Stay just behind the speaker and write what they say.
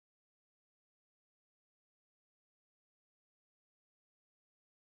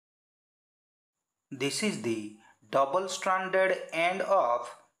This is the double-stranded end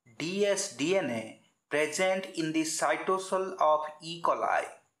of dsDNA present in the cytosol of E. coli.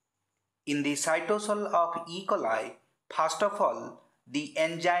 In the cytosol of E. coli, first of all, the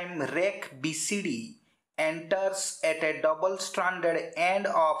enzyme RecBCD enters at a double-stranded end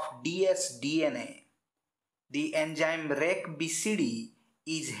of dsDNA. The enzyme RecBCD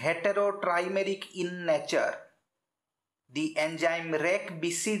is heterotrimeric in nature. The enzyme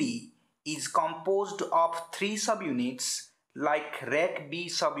RecBCD is composed of three subunits like RecB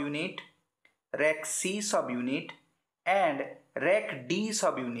subunit, RecC subunit, and RecD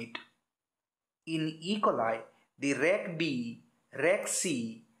subunit. In E. coli, the RecB,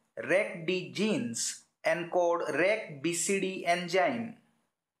 RecC, RecD genes encode RecBCD enzyme.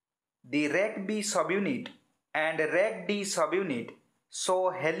 The RecB subunit and RecD subunit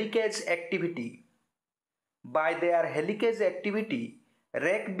show helicase activity. By their helicase activity,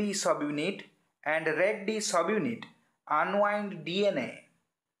 RecB subunit and RecD subunit unwind DNA.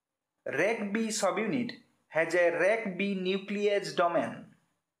 RecB subunit has a RecB nuclease domain.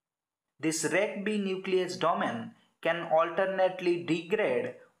 This RecB nuclease domain can alternately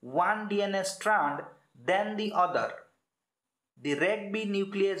degrade one DNA strand than the other. The RecB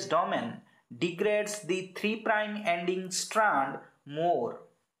nuclease domain degrades the 3' ending strand more.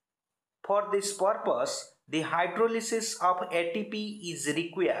 For this purpose, the hydrolysis of ATP is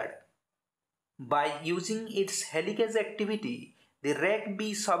required. By using its helicase activity, the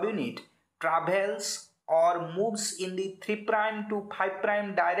RecB subunit travels or moves in the 3' to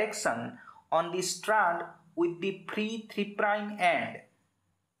 5' direction on the strand with the free 3' end.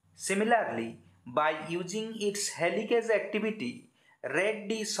 Similarly, by using its helicase activity,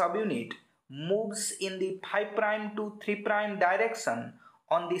 RecD subunit moves in the 5' to 3' direction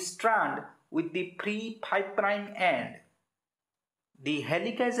on the strand with the free 5' end. The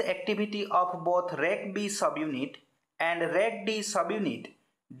helicase activity of both RecB subunit and RecD subunit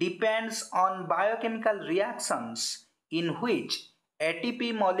depends on biochemical reactions in which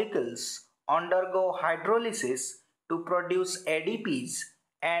ATP molecules undergo hydrolysis to produce ADPs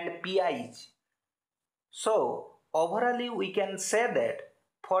and PIs. So, overall we can say that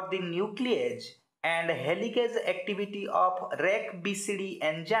for the nuclease and helicase activity of RecBCD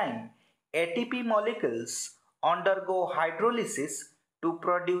enzyme, ATP molecules undergo hydrolysis to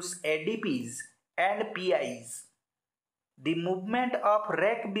produce ADPs and PIs. The movement of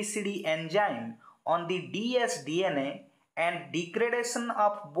RecBCD enzyme on the dsDNA and degradation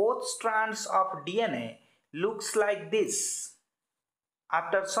of both strands of DNA looks like this.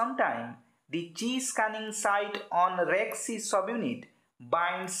 After some time, the Chi scanning site on RecC subunit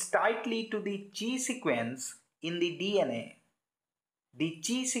binds tightly to the Chi sequence in the DNA. The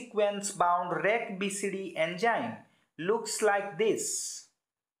Chi sequence bound RecBCD enzyme looks like this.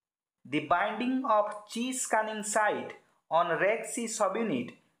 The binding of Chi scanning site on RecC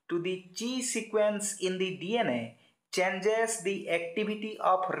subunit to the Chi sequence in the DNA changes the activity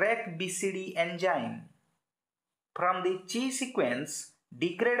of RecBCD enzyme. From the Chi sequence,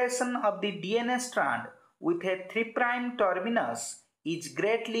 degradation of the DNA strand with a 3' terminus is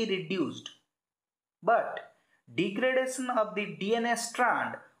greatly reduced, but degradation of the DNA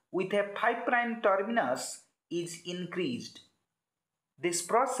strand with a 5' terminus is increased. This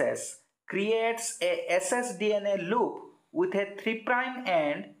process creates a ssDNA loop with a 3'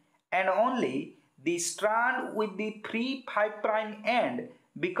 end, and only the strand with the free 5' end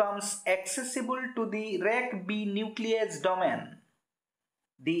becomes accessible to the RecB nuclease domain.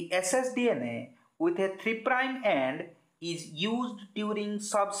 The ssDNA with a 3' end is used during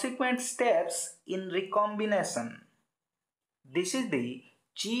subsequent steps in recombination. This is the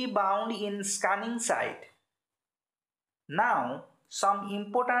Chi bound in scanning site. Now, some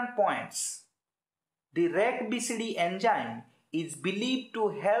important points. The RecBCD enzyme is believed to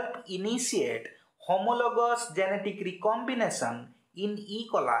help initiate homologous genetic recombination in E.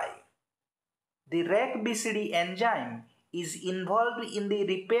 coli. The RecBCD enzyme is involved in the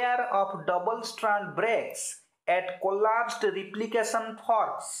repair of double-strand breaks at collapsed replication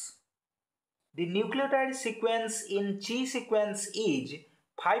forks. The nucleotide sequence in Chi sequence is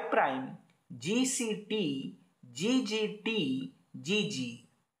 5' GCT, GGT, GG.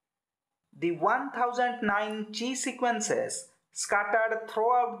 The 1009 Chi sequences scattered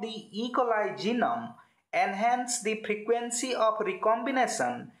throughout the E. coli genome enhance the frequency of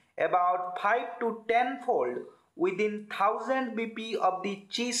recombination about 5 to 10-fold within 1000 BP of the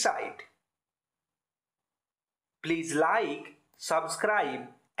Chi site. Please like, subscribe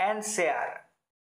and share.